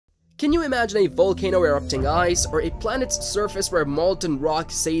Can you imagine a volcano erupting ice, or a planet's surface where molten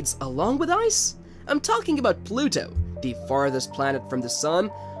rock seethes along with ice? I'm talking about Pluto, the farthest planet from the Sun.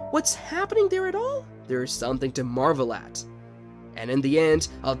 What's happening there at all? There's something to marvel at. And in the end,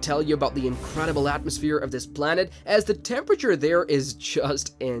 I'll tell you about the incredible atmosphere of this planet, as the temperature there is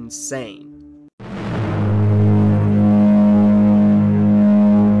just insane.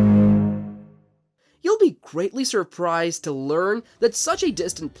 You'll be greatly surprised to learn that such a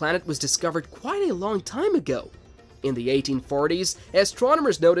distant planet was discovered quite a long time ago. In the 1840s,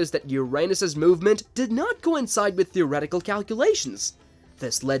 astronomers noticed that Uranus's movement did not coincide with theoretical calculations.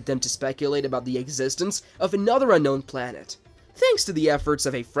 This led them to speculate about the existence of another unknown planet. Thanks to the efforts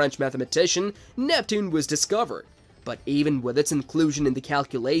of a French mathematician, Neptune was discovered. But even with its inclusion in the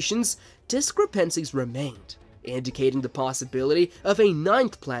calculations, discrepancies remained, indicating the possibility of a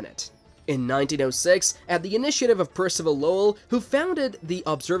ninth planet. In 1906, at the initiative of Percival Lowell, who founded the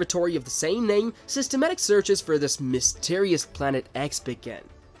observatory of the same name, systematic searches for this mysterious planet X began.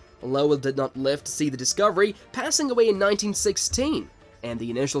 Lowell did not live to see the discovery, passing away in 1916, and the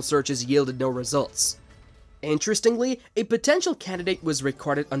initial searches yielded no results. Interestingly, a potential candidate was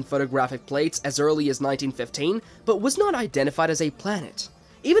recorded on photographic plates as early as 1915, but was not identified as a planet.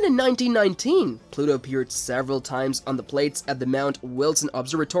 Even in 1919, Pluto appeared several times on the plates at the Mount Wilson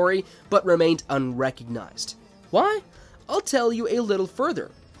Observatory, but remained unrecognized. Why? I'll tell you a little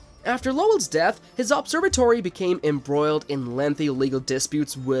further. After Lowell's death, his observatory became embroiled in lengthy legal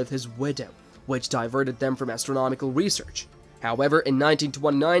disputes with his widow, which diverted them from astronomical research. However, in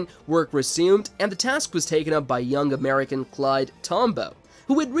 1929, work resumed, and the task was taken up by young American Clyde Tombaugh,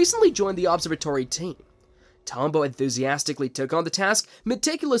 who had recently joined the observatory team. Tombaugh enthusiastically took on the task,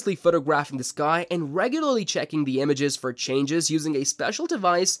 meticulously photographing the sky and regularly checking the images for changes using a special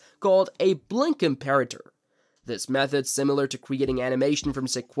device called a blink comparator. This method, similar to creating animation from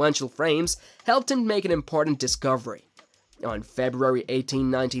sequential frames, helped him make an important discovery. On February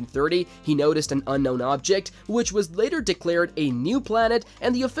 18, 1930, he noticed an unknown object, which was later declared a new planet,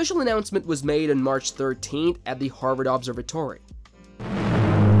 and the official announcement was made on March 13th at the Harvard Observatory.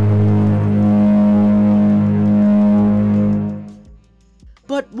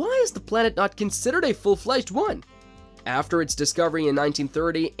 But why is the planet not considered a full-fledged one? After its discovery in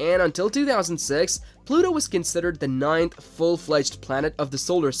 1930 and until 2006, Pluto was considered the ninth full-fledged planet of the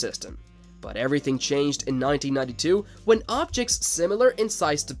solar system. But everything changed in 1992 when objects similar in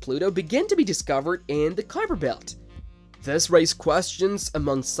size to Pluto began to be discovered in the Kuiper Belt. This raised questions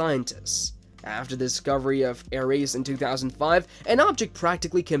among scientists. After the discovery of Eris in 2005, an object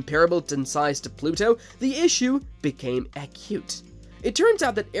practically comparable in size to Pluto, the issue became acute. It turns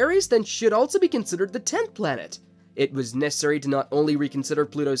out that Eris then should also be considered the 10th planet. It was necessary to not only reconsider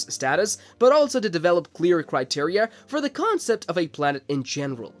Pluto's status, but also to develop clear criteria for the concept of a planet in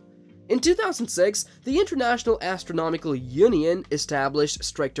general. In 2006, the International Astronomical Union established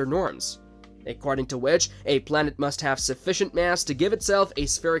stricter norms, according to which a planet must have sufficient mass to give itself a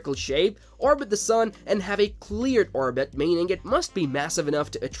spherical shape, orbit the Sun, and have a cleared orbit, meaning it must be massive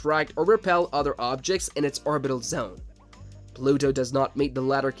enough to attract or repel other objects in its orbital zone. Pluto does not meet the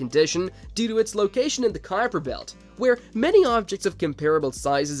latter condition due to its location in the Kuiper Belt, where many objects of comparable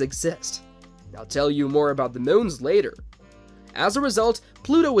sizes exist. I'll tell you more about the moons later. As a result,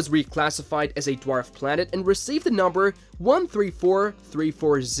 Pluto was reclassified as a dwarf planet and received the number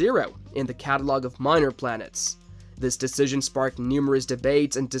 134340 in the catalog of minor planets. This decision sparked numerous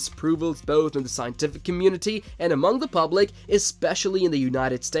debates and disapprovals both in the scientific community and among the public, especially in the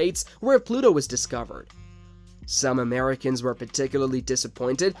United States, where Pluto was discovered. Some Americans were particularly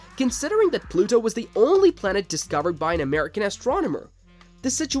disappointed, considering that Pluto was the only planet discovered by an American astronomer. The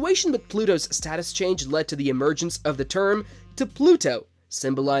situation with Pluto's status change led to the emergence of the term "to Pluto,"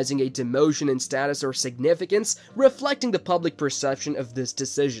 symbolizing a demotion in status or significance, reflecting the public perception of this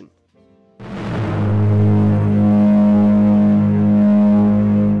decision.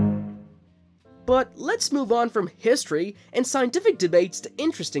 But let's move on from history and scientific debates to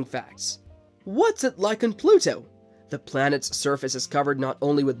interesting facts. What's it like on Pluto? The planet's surface is covered not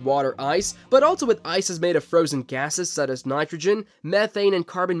only with water ice, but also with ices made of frozen gases such as nitrogen, methane, and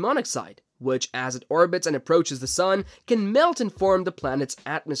carbon monoxide, which, as it orbits and approaches the Sun, can melt and form the planet's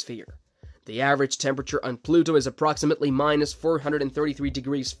atmosphere. The average temperature on Pluto is approximately minus 433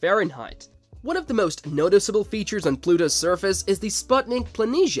 degrees Fahrenheit. One of the most noticeable features on Pluto's surface is the Sputnik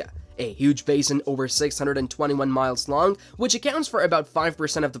Planitia, a huge basin over 621 miles long, which accounts for about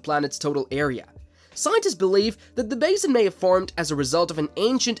 5% of the planet's total area. Scientists believe that the basin may have formed as a result of an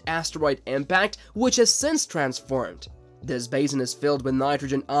ancient asteroid impact, which has since transformed. This basin is filled with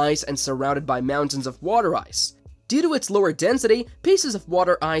nitrogen ice and surrounded by mountains of water ice. Due to its lower density, pieces of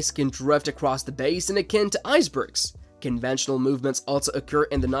water ice can drift across the basin akin to icebergs. Conventional movements also occur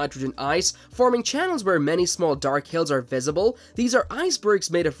in the nitrogen ice, forming channels where many small dark hills are visible. These are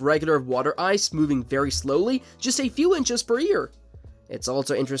icebergs made of regular water ice moving very slowly, just a few inches per year. It's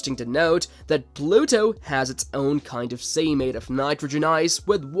also interesting to note that Pluto has its own kind of sea made of nitrogen ice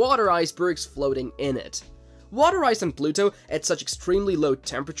with water icebergs floating in it. Water ice on Pluto at such extremely low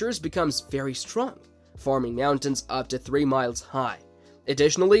temperatures becomes very strong, forming mountains up to 3 miles high.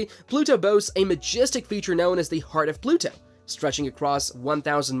 Additionally, Pluto boasts a majestic feature known as the Heart of Pluto, stretching across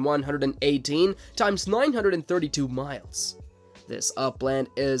 1,118 times 932 miles. This upland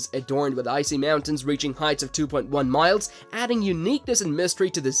is adorned with icy mountains reaching heights of 2.1 miles, adding uniqueness and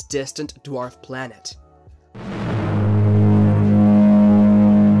mystery to this distant dwarf planet.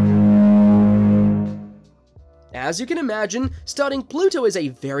 As you can imagine, studying Pluto is a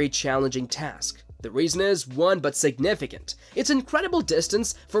very challenging task. The reason is one but significant: its incredible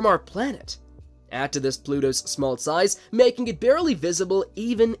distance from our planet. Add to this Pluto's small size, making it barely visible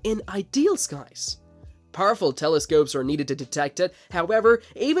even in ideal skies. Powerful telescopes are needed to detect it. However,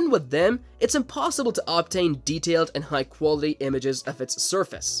 even with them, it's impossible to obtain detailed and high-quality images of its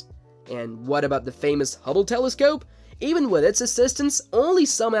surface. And what about the famous Hubble telescope? Even with its assistance, only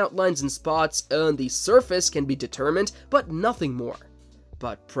some outlines and spots on the surface can be determined, but nothing more.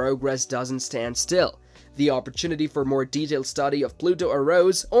 But progress doesn't stand still. The opportunity for more detailed study of Pluto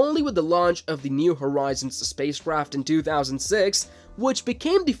arose only with the launch of the New Horizons spacecraft in 2006, which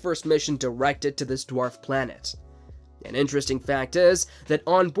became the first mission directed to this dwarf planet. An interesting fact is that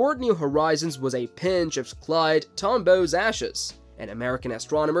on board New Horizons was a pinch of Clyde Tombaugh's ashes, an American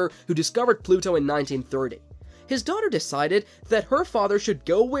astronomer who discovered Pluto in 1930. His daughter decided that her father should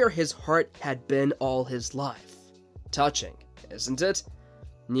go where his heart had been all his life. Touching, isn't it?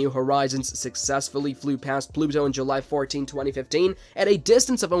 New Horizons successfully flew past Pluto on July 14, 2015, at a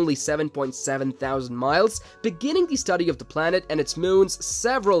distance of only 7.7 thousand miles, beginning the study of the planet and its moons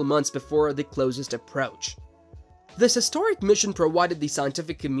several months before the closest approach. This historic mission provided the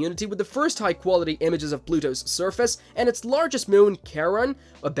scientific community with the first high-quality images of Pluto's surface and its largest moon, Charon,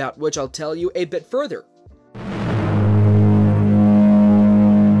 about which I'll tell you a bit further.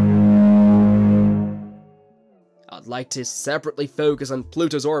 I'd like to separately focus on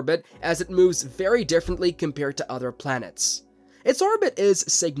Pluto's orbit, as it moves very differently compared to other planets. Its orbit is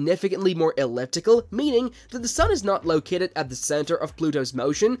significantly more elliptical, meaning that the Sun is not located at the center of Pluto's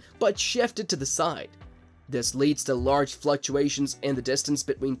motion, but shifted to the side. This leads to large fluctuations in the distance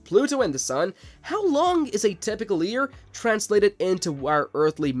between Pluto and the Sun. How long is a typical year translated into our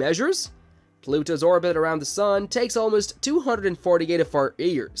earthly measures? Pluto's orbit around the Sun takes almost 248 of our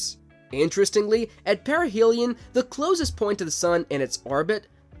years. Interestingly, at perihelion, the closest point to the Sun in its orbit,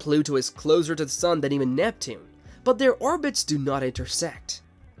 Pluto is closer to the Sun than even Neptune, but their orbits do not intersect.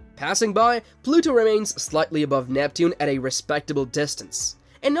 Passing by, Pluto remains slightly above Neptune at a respectable distance.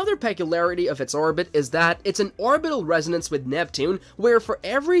 Another peculiarity of its orbit is that it's an orbital resonance with Neptune, where for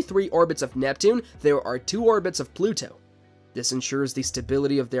every 3 orbits of Neptune, there are 2 orbits of Pluto. This ensures the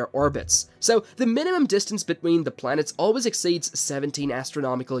stability of their orbits, so the minimum distance between the planets always exceeds 17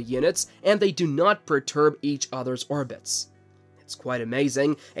 astronomical units, and they do not perturb each other's orbits. It's quite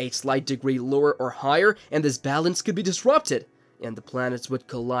amazing. A slight degree lower or higher, and this balance could be disrupted, and the planets would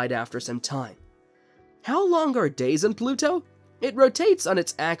collide after some time. How long are days on Pluto? It rotates on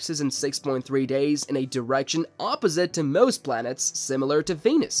its axis in 6.3 days in a direction opposite to most planets, similar to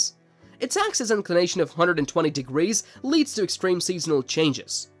Venus. Its axis inclination of 120 degrees leads to extreme seasonal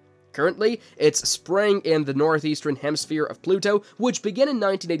changes. Currently, it's spring in the northeastern hemisphere of Pluto, which began in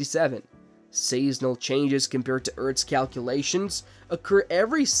 1987. Seasonal changes compared to Earth's calculations occur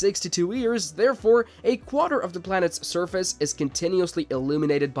every 62 years, therefore, a quarter of the planet's surface is continuously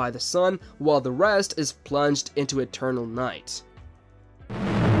illuminated by the sun, while the rest is plunged into eternal night.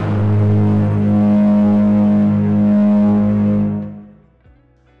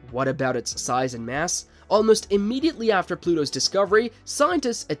 What about its size and mass? Almost immediately after Pluto's discovery,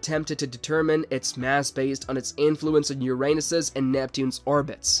 scientists attempted to determine its mass based on its influence on Uranus's and Neptune's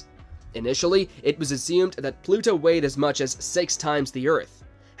orbits. Initially, it was assumed that Pluto weighed as much as 6 times the Earth.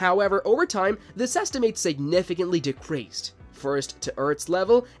 However, over time, this estimate significantly decreased, first to Earth's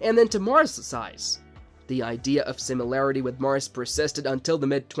level and then to Mars' size. The idea of similarity with Mars persisted until the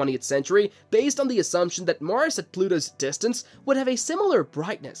mid-20th century, based on the assumption that Mars at Pluto's distance would have a similar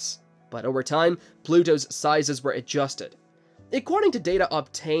brightness. But over time, Pluto's sizes were adjusted. According to data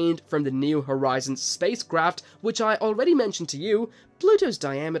obtained from the New Horizons spacecraft, which I already mentioned to you, Pluto's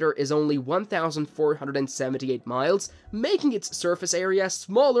diameter is only 1,478 miles, making its surface area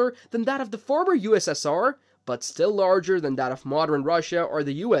smaller than that of the former USSR, but still larger than that of modern Russia or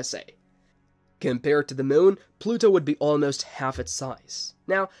the USA. Compared to the Moon, Pluto would be almost half its size.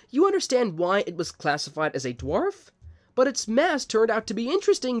 Now, you understand why it was classified as a dwarf? But its mass turned out to be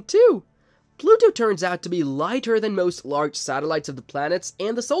interesting too. Pluto turns out to be lighter than most large satellites of the planets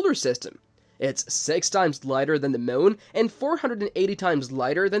and the solar system. It's 6 times lighter than the Moon and 480 times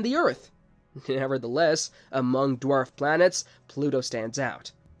lighter than the Earth. Nevertheless, among dwarf planets, Pluto stands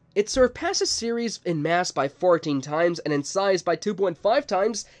out. It surpasses Ceres in mass by 14 times and in size by 2.5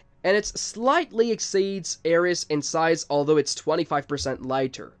 times, and it slightly exceeds Eris in size, although it's 25%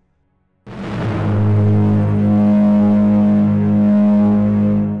 lighter.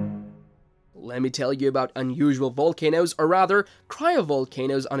 Let me tell you about unusual volcanoes, or rather,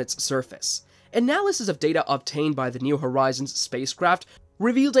 cryovolcanoes on its surface. Analysis of data obtained by the New Horizons spacecraft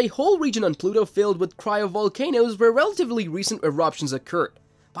revealed a whole region on Pluto filled with cryovolcanoes where relatively recent eruptions occurred.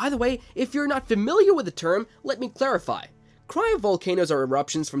 By the way, if you're not familiar with the term, let me clarify. Cryovolcanoes are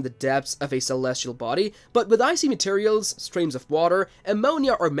eruptions from the depths of a celestial body, but with icy materials, streams of water,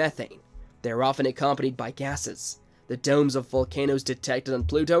 ammonia, or methane. They're often accompanied by gases. The domes of volcanoes detected on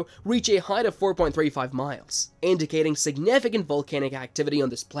Pluto reach a height of 4.35 miles, indicating significant volcanic activity on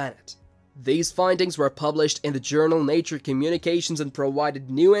this planet. These findings were published in the journal Nature Communications and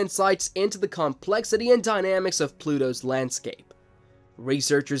provided new insights into the complexity and dynamics of Pluto's landscape.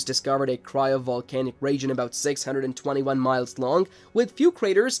 Researchers discovered a cryovolcanic region about 621 miles long, with few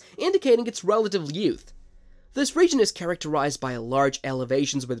craters indicating its relative youth. This region is characterized by large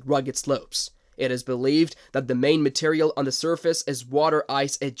elevations with rugged slopes. It is believed that the main material on the surface is water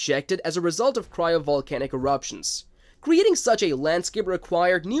ice ejected as a result of cryovolcanic eruptions. Creating such a landscape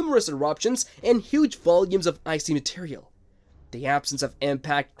required numerous eruptions and huge volumes of icy material. The absence of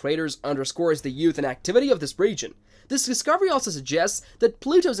impact craters underscores the youth and activity of this region. This discovery also suggests that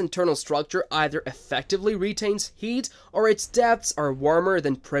Pluto's internal structure either effectively retains heat or its depths are warmer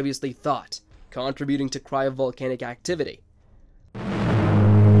than previously thought, contributing to cryovolcanic activity.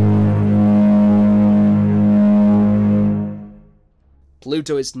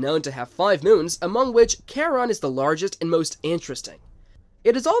 Pluto is known to have 5 moons, among which Charon is the largest and most interesting.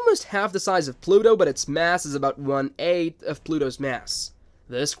 It is almost half the size of Pluto, but its mass is about 1/8 of Pluto's mass.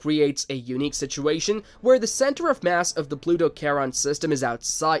 This creates a unique situation where the center of mass of the Pluto-Charon system is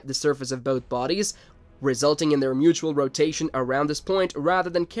outside the surface of both bodies, resulting in their mutual rotation around this point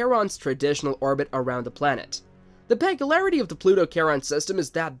rather than Charon's traditional orbit around the planet. The peculiarity of the Pluto-Charon system is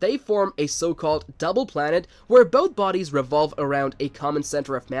that they form a so-called double planet where both bodies revolve around a common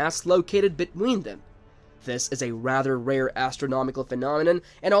center of mass located between them. This is a rather rare astronomical phenomenon,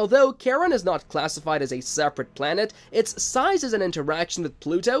 and although Charon is not classified as a separate planet, its size and interaction with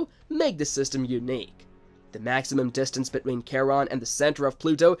Pluto make the system unique. The maximum distance between Charon and the center of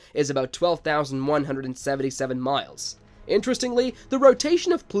Pluto is about 12,177 miles. Interestingly, the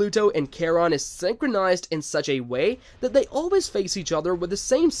rotation of Pluto and Charon is synchronized in such a way that they always face each other with the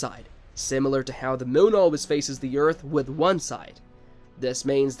same side, similar to how the Moon always faces the Earth with one side. This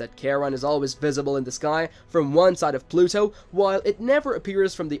means that Charon is always visible in the sky from one side of Pluto, while it never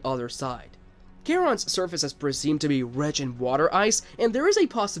appears from the other side. Charon's surface is presumed to be rich in water ice, and there is a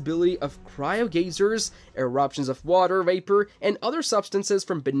possibility of cryogeysers, eruptions of water vapor, and other substances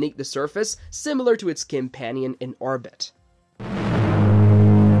from beneath the surface, similar to its companion in orbit.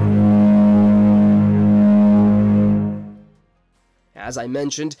 As I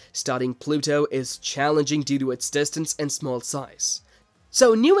mentioned, studying Pluto is challenging due to its distance and small size.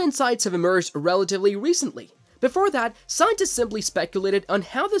 So new insights have emerged relatively recently. Before that, scientists simply speculated on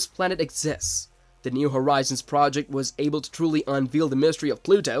how this planet exists. The New Horizons project was able to truly unveil the mystery of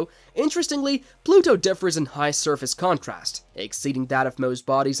Pluto. Interestingly, Pluto differs in high surface contrast, exceeding that of most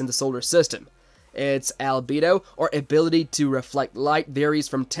bodies in the solar system. Its albedo, or ability to reflect light, varies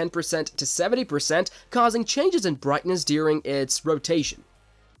from 10% to 70%, causing changes in brightness during its rotation.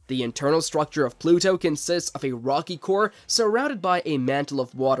 The internal structure of Pluto consists of a rocky core surrounded by a mantle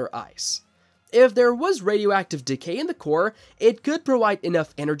of water ice. If there was radioactive decay in the core, it could provide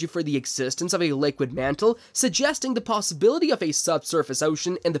enough energy for the existence of a liquid mantle, suggesting the possibility of a subsurface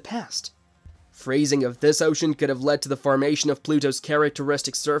ocean in the past. Freezing of this ocean could have led to the formation of Pluto's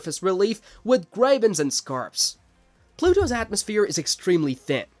characteristic surface relief with grabens and scarps. Pluto's atmosphere is extremely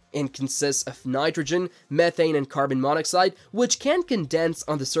thin and consists of nitrogen, methane, and carbon monoxide, which can condense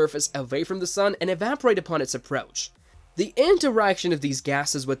on the surface away from the sun and evaporate upon its approach. The interaction of these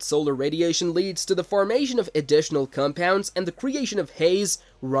gases with solar radiation leads to the formation of additional compounds and the creation of haze,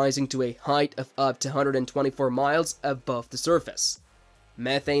 rising to a height of up to 124 miles above the surface.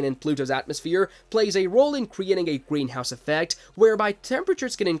 Methane in Pluto's atmosphere plays a role in creating a greenhouse effect, whereby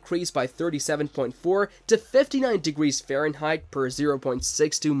temperatures can increase by 37.4 to 59 degrees Fahrenheit per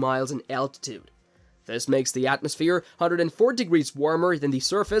 0.62 miles in altitude. This makes the atmosphere 104 degrees warmer than the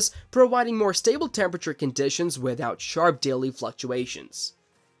surface, providing more stable temperature conditions without sharp daily fluctuations.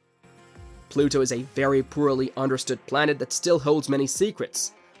 Pluto is a very poorly understood planet that still holds many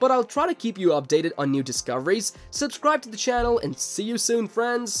secrets, but I'll try to keep you updated on new discoveries. Subscribe to the channel and see you soon,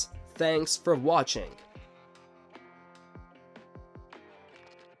 friends. Thanks for watching.